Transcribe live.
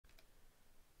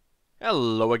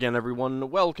Hello again, everyone.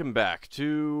 Welcome back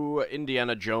to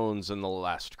Indiana Jones and the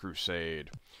Last Crusade.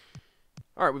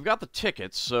 Alright, we've got the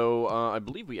tickets, so I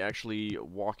believe we actually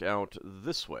walk out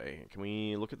this way. Can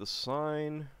we look at the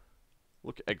sign?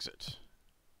 Look, exit.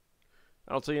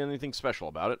 I don't see anything special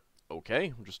about it.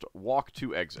 Okay, we'll just walk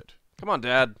to exit. Come on,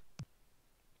 Dad.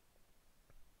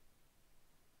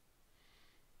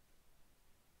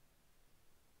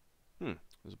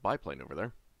 There's a biplane over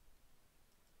there.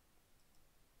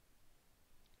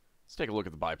 Let's take a look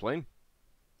at the biplane.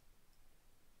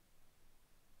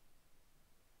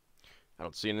 I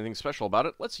don't see anything special about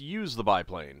it. Let's use the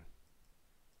biplane.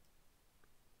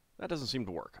 That doesn't seem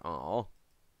to work. Aww.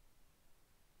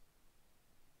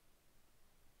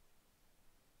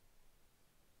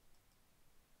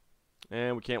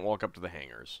 And we can't walk up to the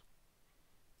hangars.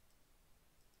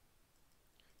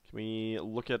 Can we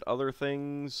look at other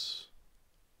things?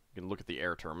 We can look at the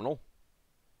air terminal.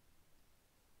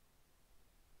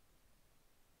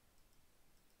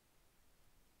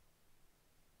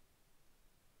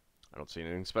 I don't see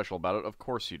anything special about it. Of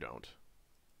course you don't.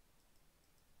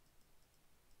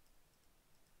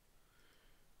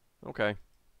 Okay.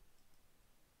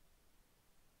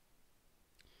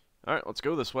 Alright, let's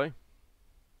go this way.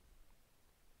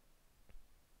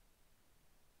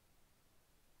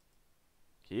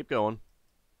 Keep going.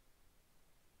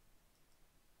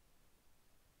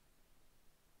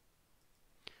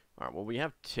 Alright, well, we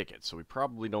have tickets, so we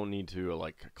probably don't need to,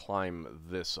 like, climb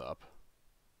this up.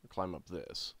 Or climb up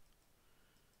this.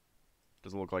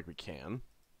 Doesn't look like we can.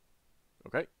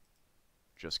 Okay.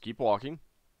 Just keep walking.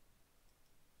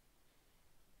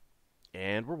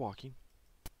 And we're walking.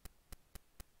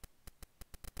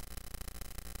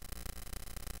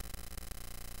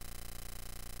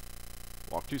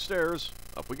 Walk 2 stairs.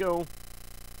 Up we go.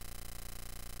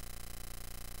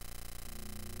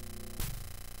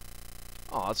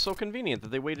 Aw, it's so convenient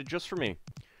that they waited just for me.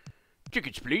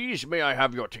 Tickets, please. May I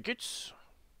have your tickets?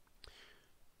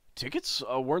 Tickets?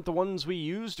 Weren't the ones we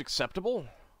used acceptable?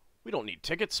 We don't need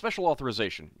tickets. Special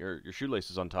authorization. Your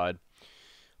shoelace is untied.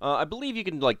 I believe you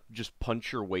can, like, just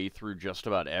punch your way through just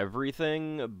about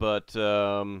everything, but,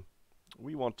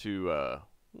 we want to,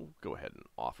 we'll go ahead and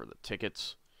offer the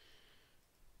tickets.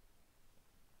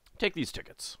 Take these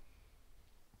tickets.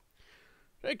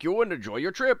 Thank you, and enjoy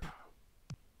your trip.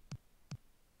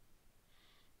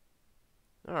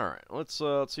 Alright, let's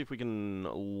see if we can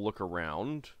look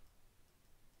around.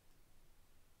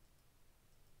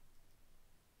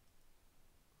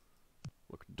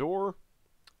 Look door.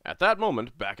 At that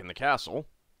moment, back in the castle.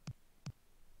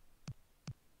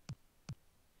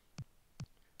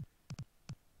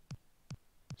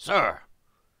 Sir!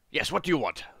 Yes, what do you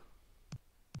want?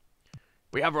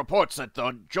 We have reports that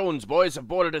the Jones boys have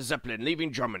boarded a zeppelin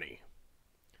leaving Germany.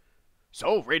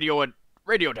 So, radio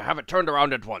to have it turned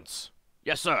around at once.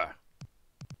 Yes, sir.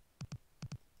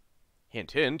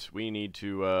 Hint, hint, we need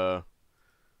to,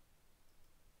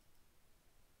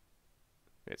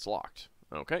 It's locked.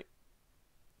 Okay.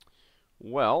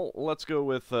 Well, let's go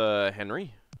with,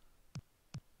 Henry.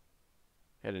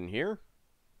 Head in here.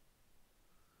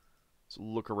 Let's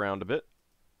look around a bit.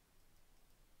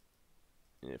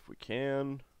 If we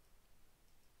can.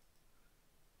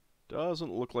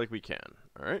 Doesn't look like we can.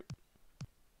 Alright.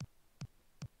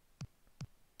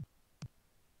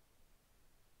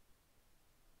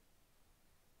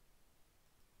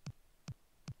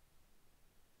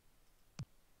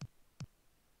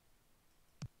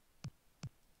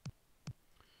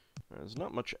 There's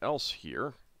not much else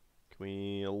here. Can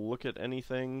we look at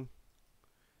anything?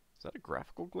 Is that a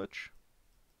graphical glitch?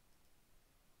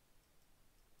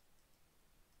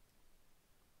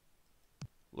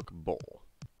 Look bowl.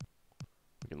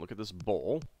 We can look at this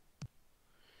bowl.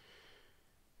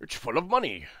 It's full of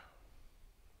money.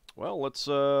 Well, let's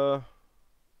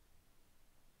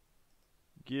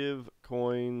give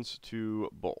coins to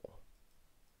bowl.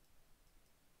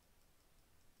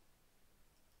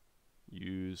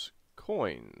 Use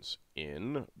coins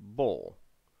in bowl.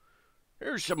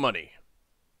 Here's some money.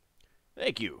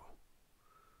 Thank you.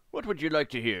 What would you like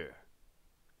to hear?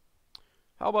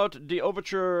 How about Die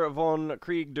Overture von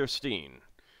Krieg der Steen?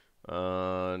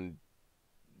 Do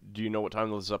you know what time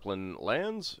the Zeppelin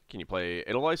lands? Can you play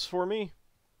Edelweiss for me?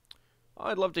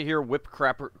 I'd love to hear Whip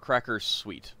Cracker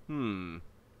Suite.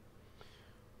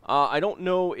 I don't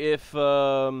know if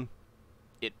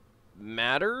it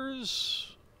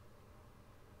matters.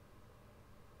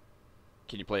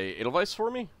 Can you play Edelweiss for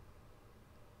me?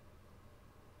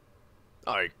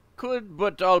 I could,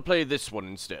 but I'll play this one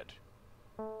instead.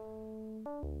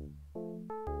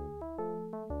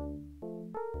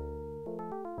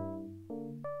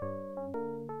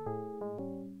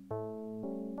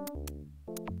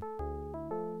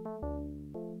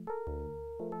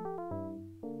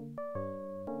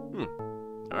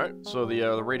 Alright, so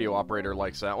the radio operator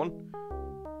likes that one.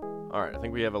 Alright, I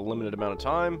think we have a limited amount of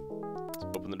time. Let's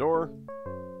open the door.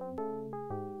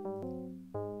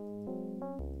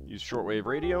 Use shortwave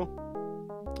radio.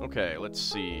 Okay, let's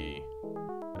see.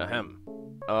 Ahem.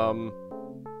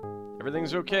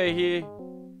 Everything's okay here.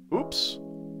 Oops.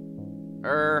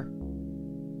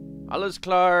 Alles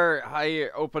klar, hi,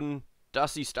 open,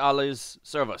 das ist alles,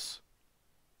 service.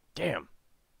 Damn.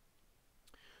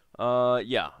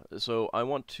 Yeah, so I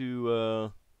want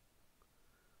to,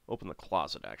 open the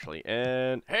closet, actually,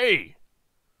 and, hey!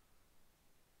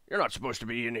 You're not supposed to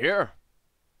be in here.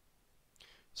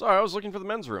 Sorry, I was looking for the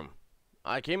men's room.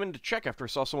 I came in to check after I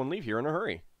saw someone leave here in a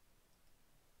hurry.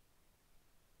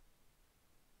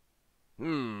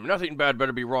 Nothing bad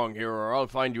better be wrong here, or I'll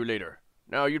find you later.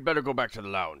 Now, you'd better go back to the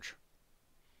lounge.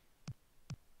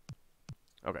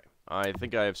 Okay, I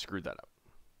think I have screwed that up.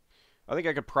 I think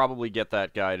I could probably get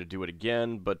that guy to do it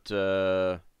again, but,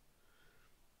 you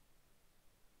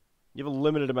have a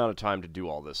limited amount of time to do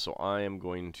all this, so I am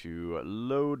going to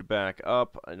load back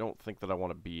up. I don't think that I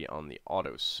want to be on the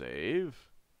autosave.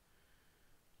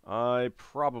 I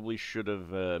probably should have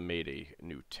made a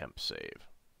new temp save.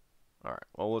 Alright,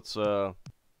 well, let's go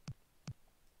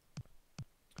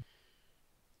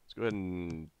ahead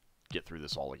and get through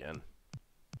this all again.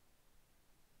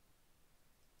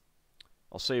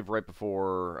 I'll save right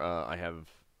before I have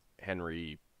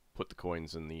Henry put the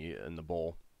coins in the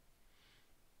bowl.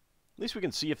 At least we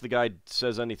can see if the guy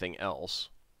says anything else.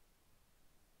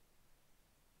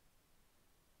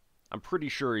 I'm pretty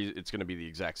sure it's going to be the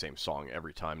exact same song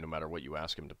every time, no matter what you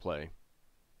ask him to play.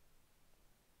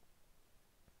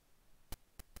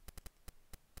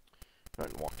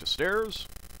 Alright, walk to stairs.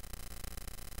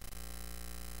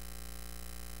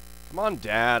 Come on,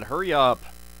 Dad, hurry up.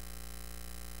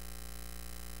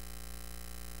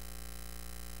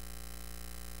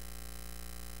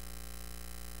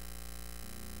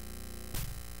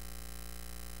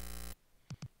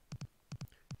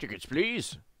 Tickets,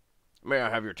 please. May I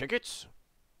have your tickets?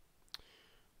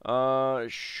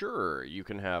 Sure, you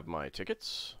can have my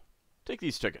tickets. Take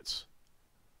these tickets.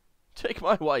 Take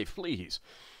my wife, please.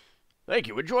 Thank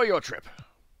you, enjoy your trip.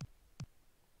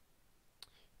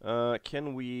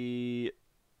 Can we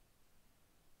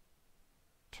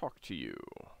talk to you?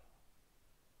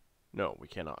 No, we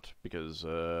cannot, because,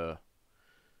 that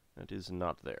is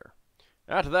not there.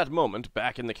 At that moment,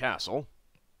 back in the castle...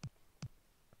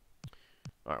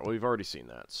 Alright, well, we've already seen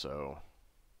that, so...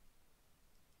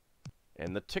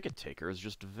 And the ticket taker has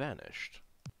just vanished.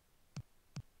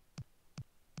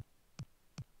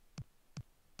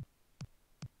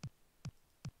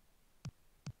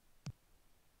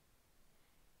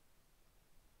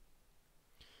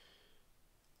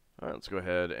 Alright, let's go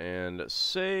ahead and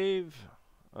save.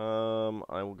 I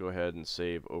will go ahead and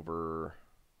save over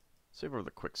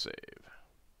the quick save.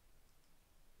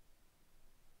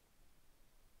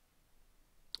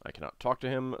 I cannot talk to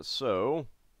him, so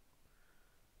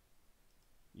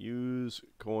use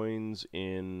coins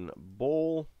in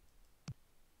bowl.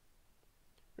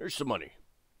 Here's some money.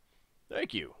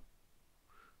 Thank you.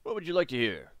 What would you like to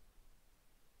hear?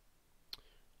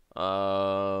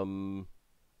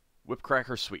 Whip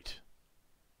cracker sweet.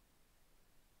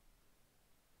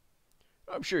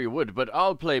 I'm sure you would, but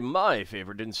I'll play my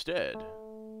favorite instead.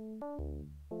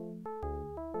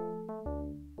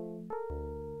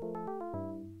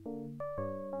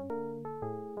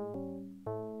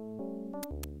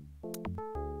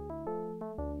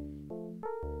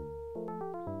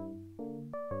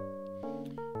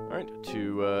 Alright,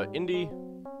 to Indy.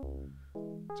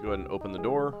 Let's go ahead and open the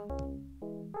door.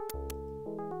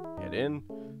 Head in.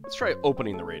 Let's try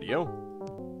opening the radio.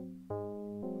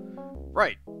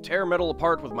 Right, tear metal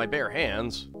apart with my bare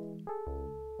hands.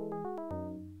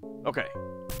 Okay.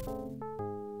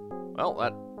 Well,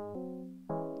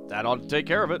 that ought to take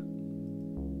care of it.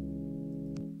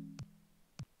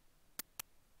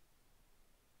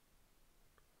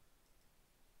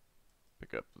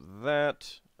 Pick up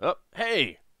that. Oh,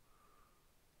 hey!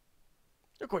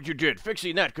 Look what you did.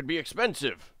 Fixing that could be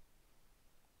expensive.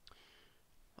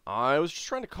 I was just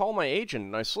trying to call my agent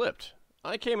and I slipped.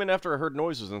 I came in after I heard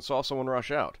noises and saw someone rush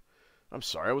out. I'm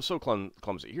sorry, I was so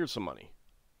clumsy. Here's some money.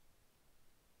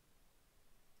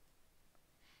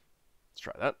 Let's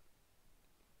try that.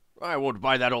 I won't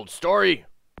buy that old story.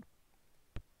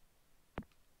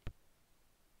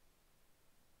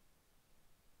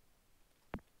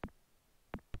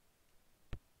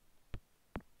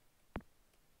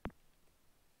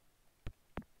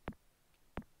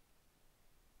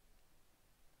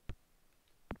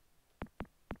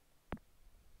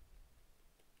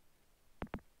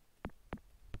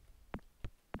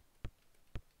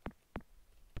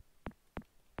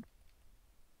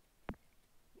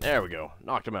 There we go.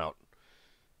 Knocked him out.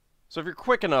 So if you're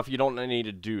quick enough, you don't need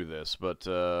to do this, but,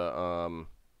 oh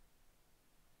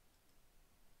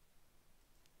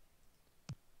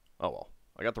well.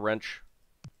 I got the wrench.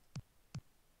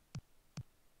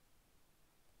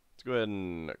 Let's go ahead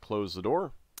and close the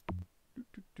door.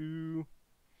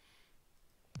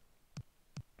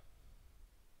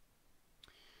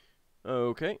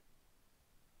 Okay.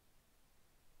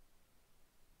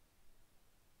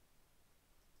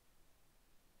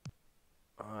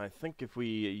 I think if we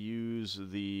use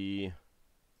the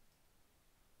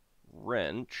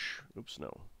wrench... Oops,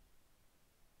 no.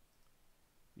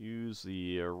 Use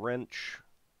the wrench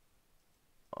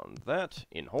on that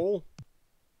in hole.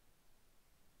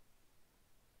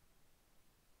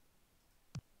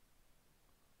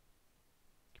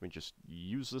 Can we just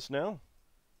use this now?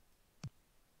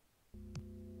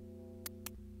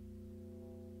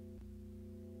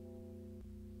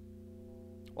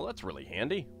 Well, that's really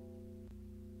handy.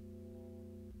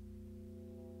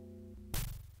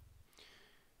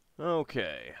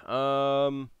 Okay,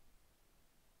 so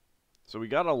we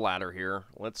got a ladder here.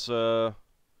 Let's,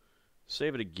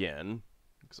 save it again,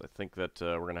 because I think that,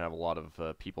 we're gonna have a lot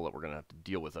of, people that we're gonna have to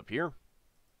deal with up here.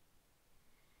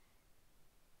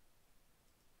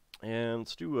 And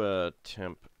let's do,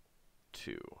 temp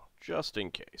 2, just in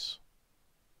case.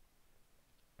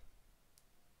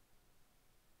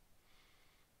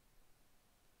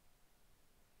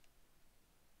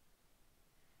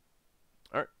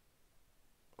 Alright.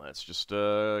 Let's just,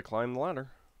 climb the ladder.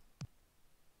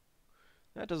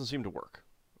 That doesn't seem to work.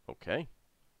 Okay.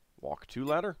 Walk to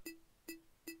ladder.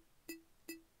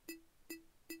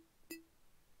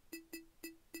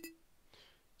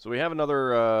 So we have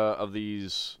another, of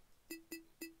these...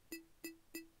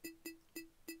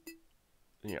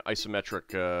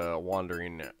 isometric,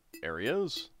 wandering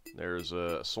areas. There's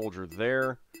a soldier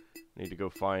there. Need to go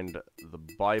find the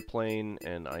biplane,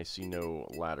 and I see no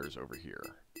ladders over here.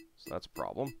 So that's a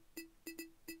problem.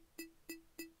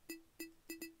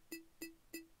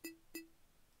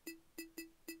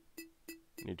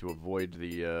 Need to avoid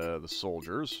the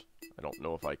soldiers. I don't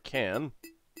know if I can.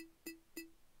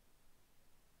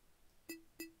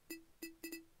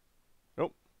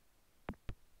 Nope.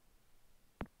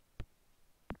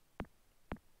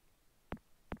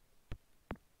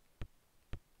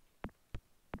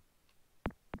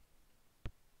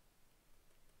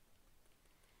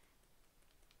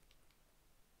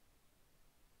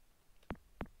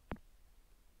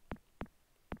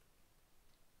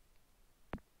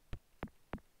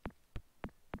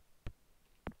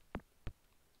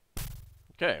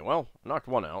 Okay, well, knocked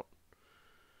one out.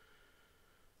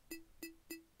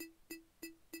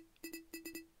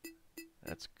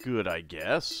 That's good, I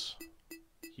guess.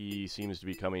 He seems to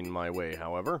be coming my way,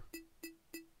 however.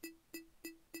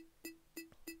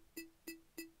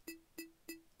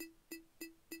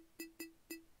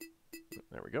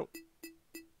 There we go.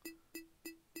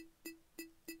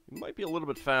 He might be a little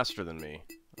bit faster than me.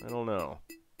 I don't know.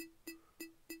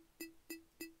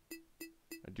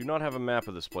 I do not have a map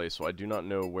of this place, so I do not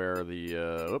know where the,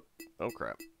 oh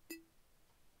crap.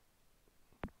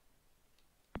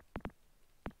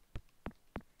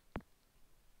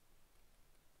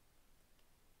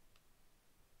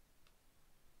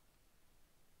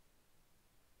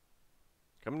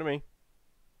 Come to me.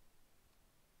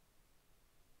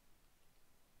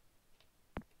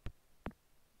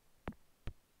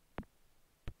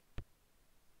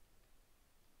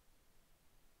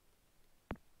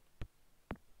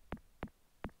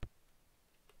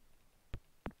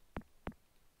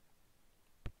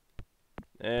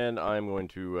 And I'm going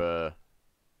to,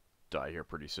 die here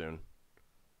pretty soon.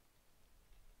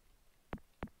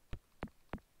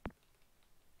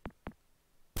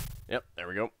 Yep, there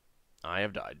we go. I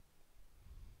have died.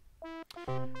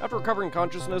 After recovering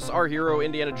consciousness, our hero,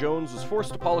 Indiana Jones, was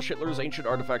forced to polish Hitler's ancient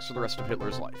artifacts for the rest of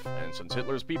Hitler's life. And since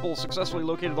Hitler's people successfully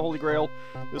located the Holy Grail,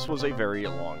 this was a very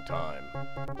long time.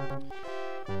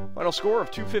 Final score of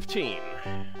 215.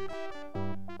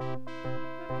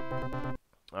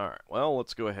 Alright, well,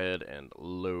 let's go ahead and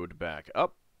load back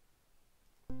up.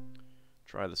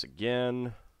 Try this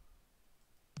again.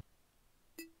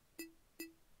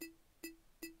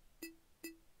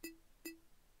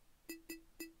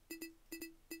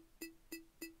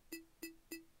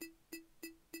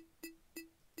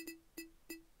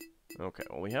 Okay,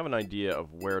 well, we have an idea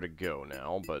of where to go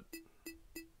now, but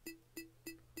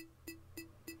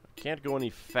I can't go any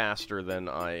faster than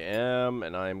I am,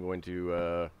 and I'm going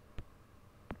to,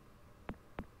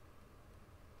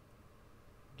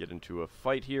 get into a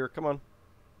fight here. Come on.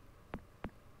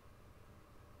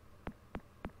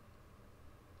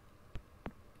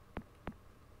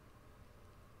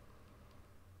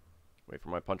 Wait for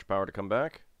my punch power to come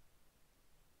back.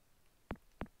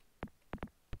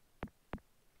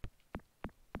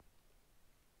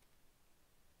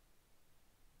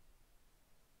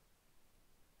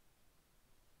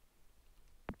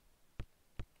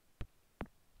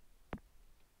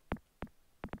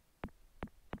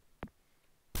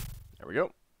 There we go.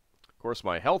 Of course,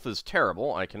 my health is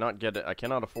terrible. I cannot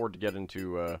afford to get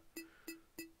into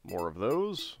more of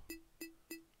those.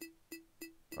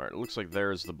 Alright, it looks like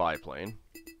there's the biplane.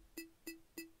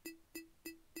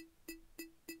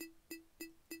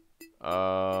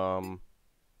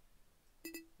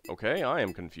 Okay, I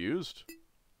am confused.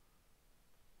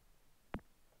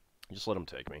 Just let him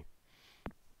take me.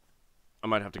 I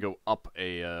might have to go up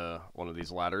a one of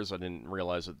these ladders. I didn't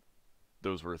realize that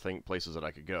those were places that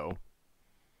I could go.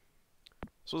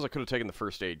 Suppose I could have taken the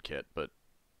first aid kit, but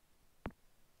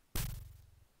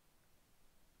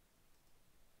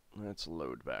let's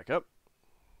load back up.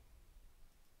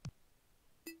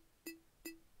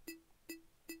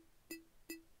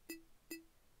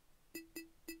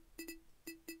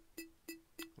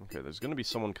 Okay, there's going to be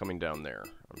someone coming down there,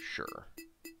 I'm sure.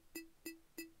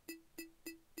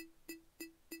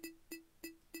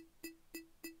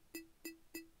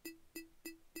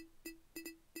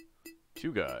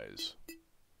 Two guys.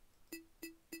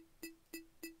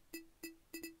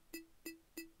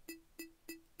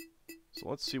 So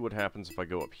let's see what happens if I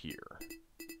go up here.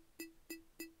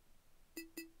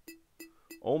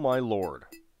 Oh my lord.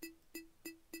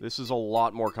 This is a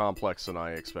lot more complex than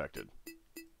I expected.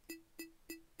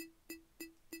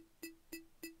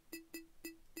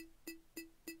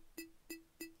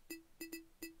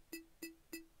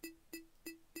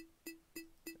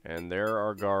 And there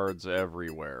are guards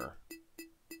everywhere.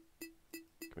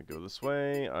 Can we go this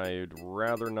way? I'd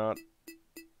rather not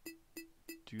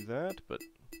do that, but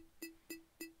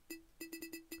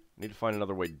need to find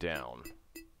another way down.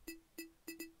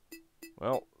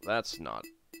 Well, that's not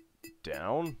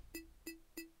down.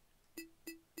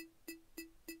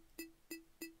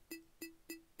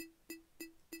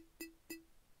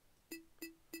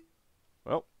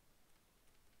 Well.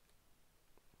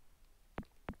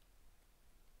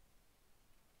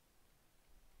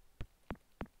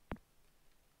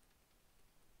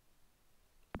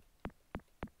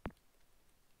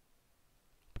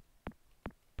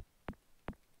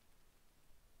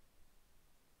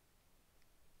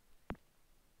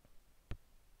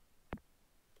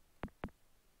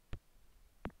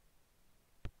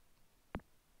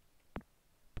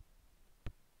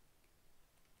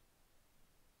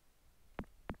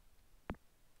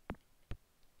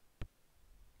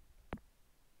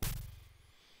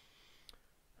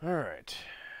 All right.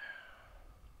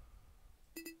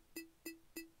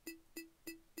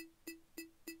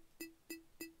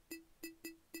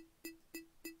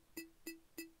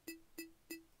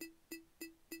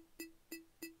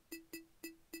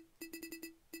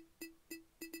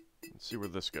 Let's see where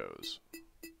this goes.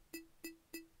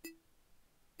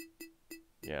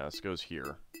 Yeah, this goes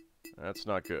here. That's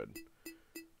not good.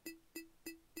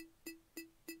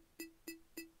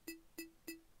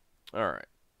 All right.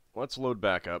 Let's load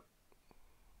back up.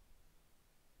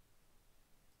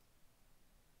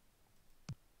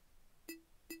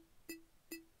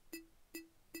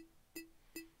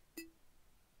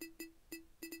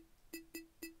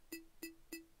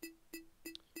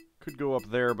 Could go up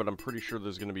there, but I'm pretty sure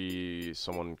there's going to be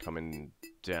someone coming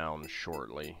down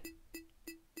shortly.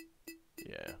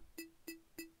 Yeah.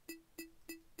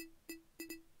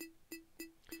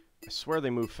 I swear they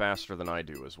move faster than I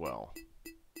do as well.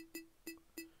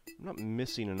 I'm not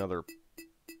missing another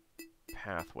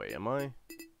pathway, am I?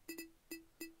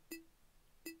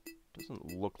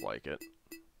 Doesn't look like it.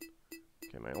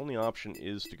 Okay, my only option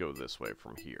is to go this way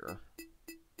from here.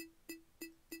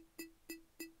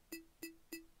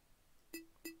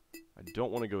 I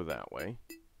don't want to go that way.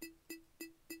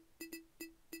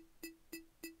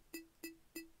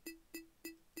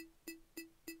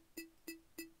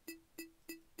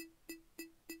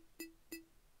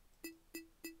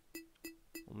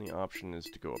 Only option is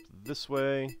to go up this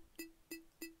way,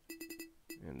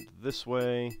 and this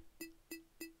way.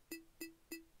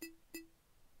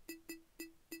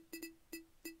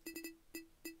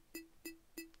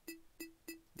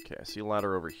 Okay, I see a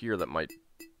ladder over here that might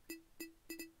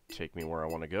take me where I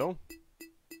want to go.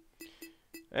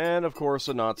 And, of course,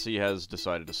 a Nazi has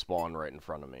decided to spawn right in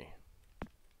front of me.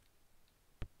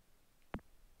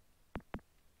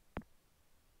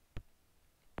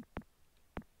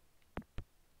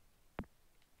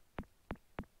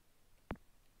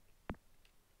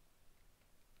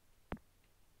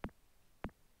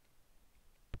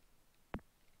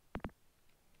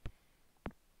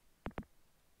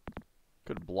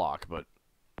 Could block, but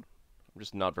I'm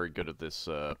just not very good at this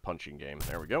punching game.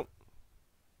 There we go.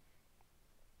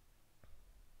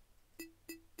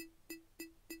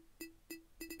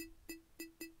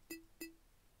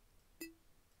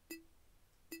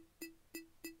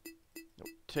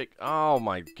 Oh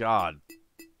my god.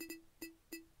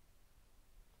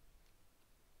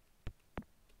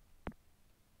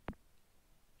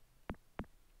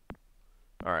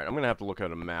 Alright, I'm gonna have to look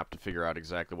at a map to figure out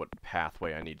exactly what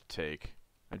pathway I need to take.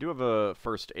 I do have a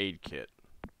first aid kit.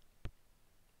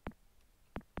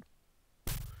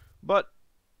 But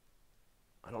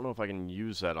I don't know if I can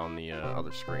use that on the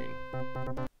other screen.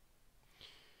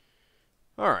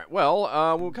 Alright,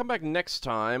 well, when we come back next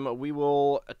time, we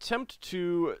will attempt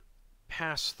to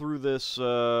pass through this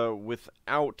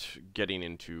without getting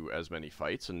into as many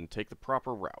fights and take the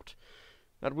proper route.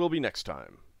 That will be next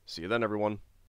time. See you then, everyone.